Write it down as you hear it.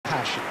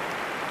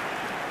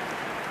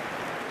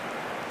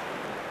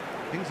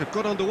Things have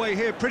got underway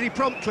here pretty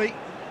promptly.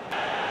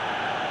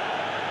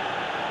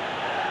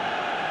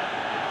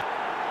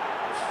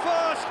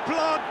 First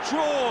blood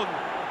drawn.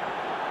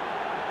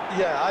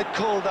 Yeah, I'd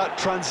call that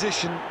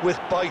transition with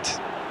bite.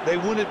 They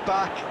won it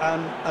back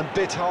and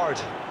bit hard.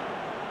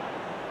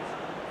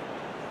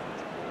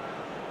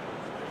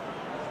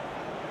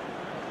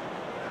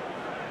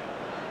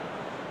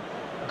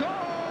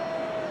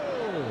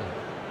 Goal!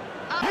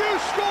 You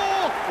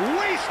score,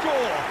 we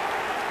score!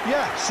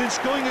 Yeah, since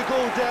going a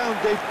goal down,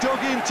 they've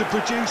dug in to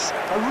produce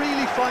a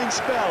really fine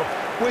spell,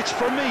 which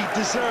for me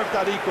deserved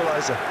that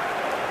equaliser.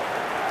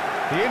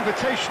 The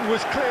invitation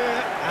was clear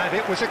and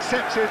it was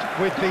accepted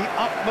with the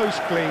utmost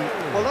glee.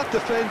 Well, that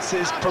defence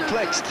is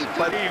perplexed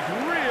by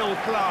real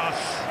class.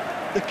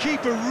 the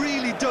keeper.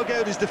 Really dug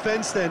out his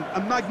defence then,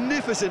 a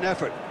magnificent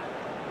effort.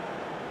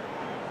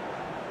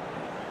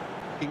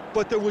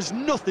 But there was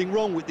nothing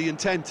wrong with the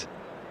intent.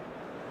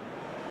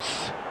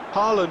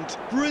 Haaland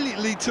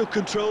brilliantly took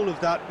control of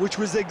that, which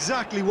was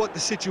exactly what the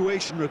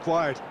situation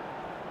required.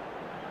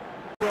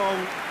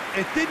 Wrong.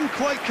 It didn't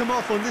quite come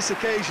off on this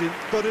occasion,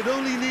 but it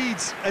only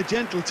needs a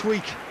gentle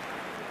tweak.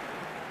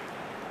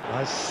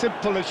 As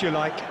simple as you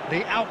like,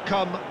 the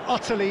outcome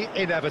utterly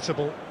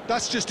inevitable.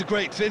 That's just a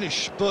great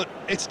finish, but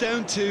it's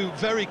down to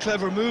very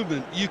clever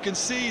movement. You can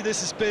see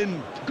this has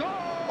been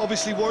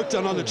obviously worked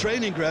on the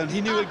training ground.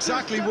 He knew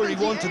exactly where he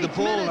wanted the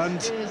ball,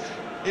 and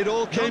it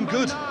all came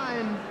good.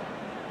 9.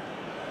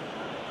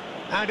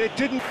 And it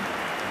didn't...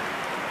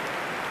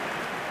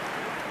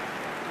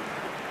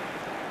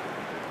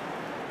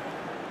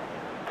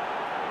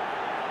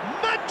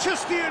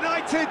 Manchester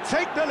United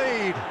take the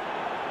lead.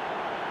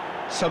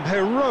 Some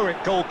heroic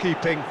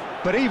goalkeeping,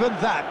 but even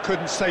that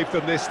couldn't save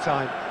them this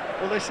time.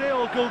 Well, they say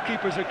all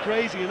goalkeepers are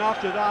crazy, and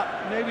after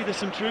that, maybe there's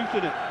some truth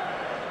in it.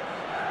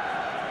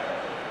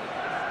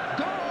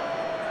 Goal!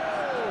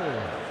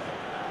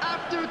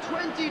 After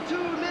 22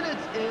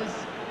 minutes is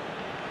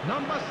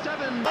number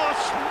 7.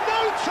 Lost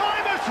no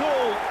time at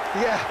all.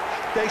 Yeah,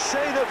 they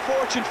say that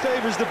fortune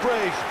favours the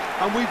brave,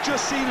 and we've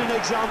just seen an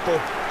example.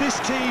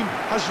 This team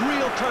has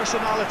real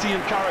personality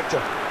and character.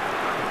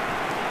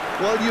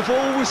 Well, you've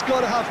always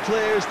got to have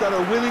players that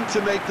are willing to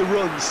make the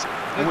runs,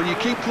 and when you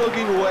keep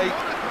plugging away,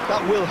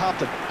 that will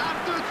happen.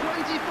 After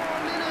 24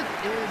 minutes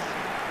is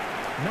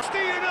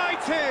Manchester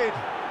United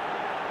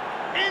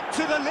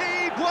into the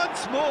lead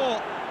once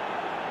more.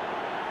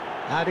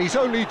 And he's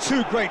only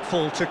too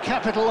grateful to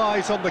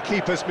capitalise on the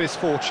keeper's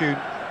misfortune.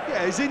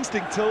 Yeah, his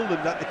instinct told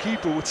him that the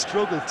keeper would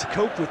struggle to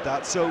cope with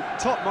that, so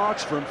top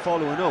marks for him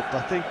following up.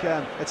 I think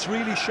it's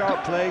really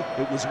sharp play,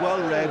 it was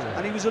well read,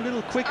 and he was a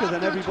little quicker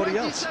than everybody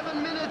else.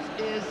 27 minutes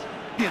is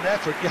An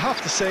effort, you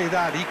have to say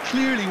that. He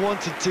clearly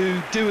wanted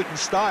to do it in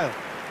style.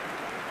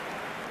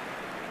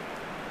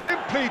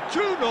 Simply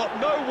do not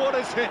know what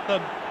has hit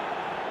them.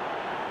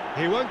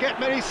 He won't get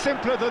many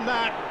simpler than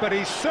that, but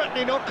he's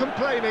certainly not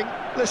complaining.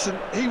 Listen,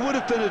 he would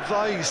have been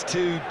advised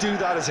to do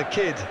that as a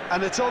kid,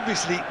 and it's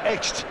obviously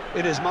etched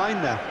in his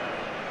mind now.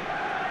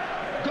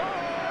 goal!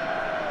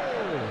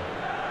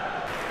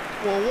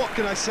 Well, what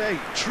can I say?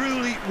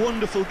 Truly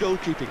wonderful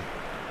goalkeeping.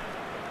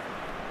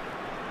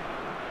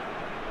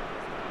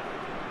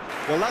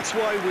 Well, that's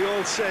why we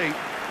all say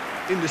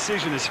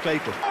indecision is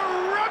fatal.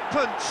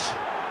 Rampant!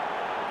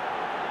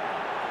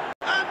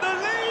 And the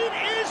lead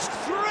is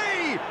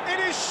 3! It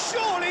is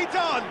surely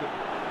done!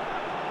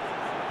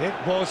 It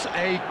was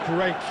a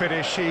great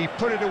finish. He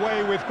put it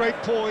away with great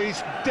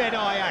poise,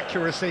 dead-eye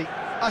accuracy.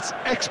 That's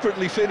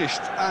expertly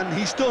finished, and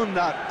he's done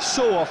that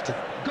so often.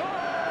 Goal!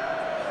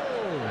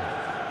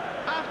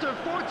 After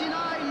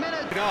 49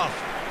 minutes.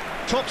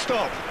 Enough. Top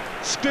stop.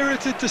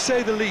 Spirited, to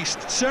say the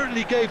least.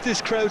 Certainly gave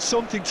this crowd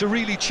something to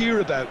really cheer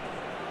about.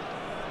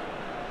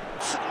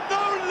 It's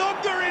no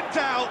longer in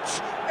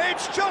doubt.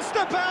 It's just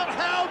about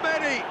how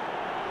many.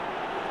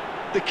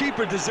 The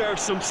keeper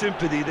deserves some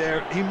sympathy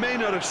there. He may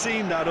not have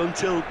seen that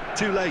until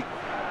too late.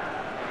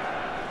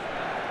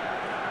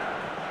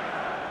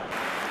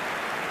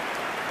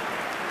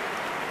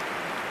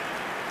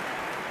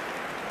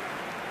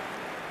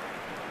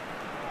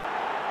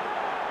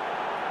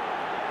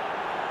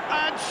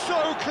 And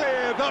so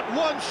clear that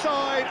one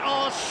side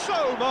are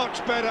so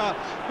much better.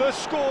 The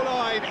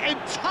scoreline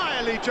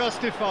entirely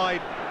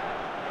justified.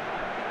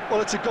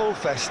 Well, it's a goal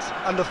fest,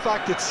 and the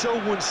fact it's so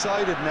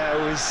one-sided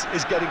now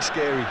is getting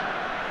scary.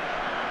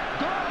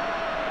 Goal!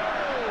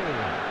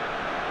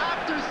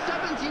 After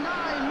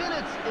 79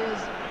 minutes is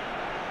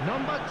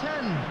number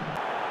 10.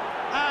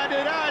 And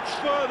it adds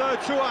further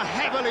to a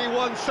heavily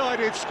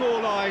one-sided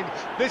scoreline.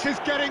 This is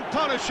getting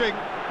punishing.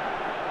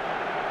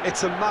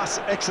 It's a mass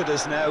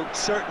exodus now.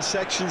 Certain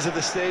sections of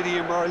the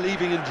stadium are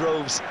leaving in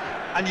droves,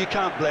 and you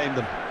can't blame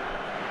them.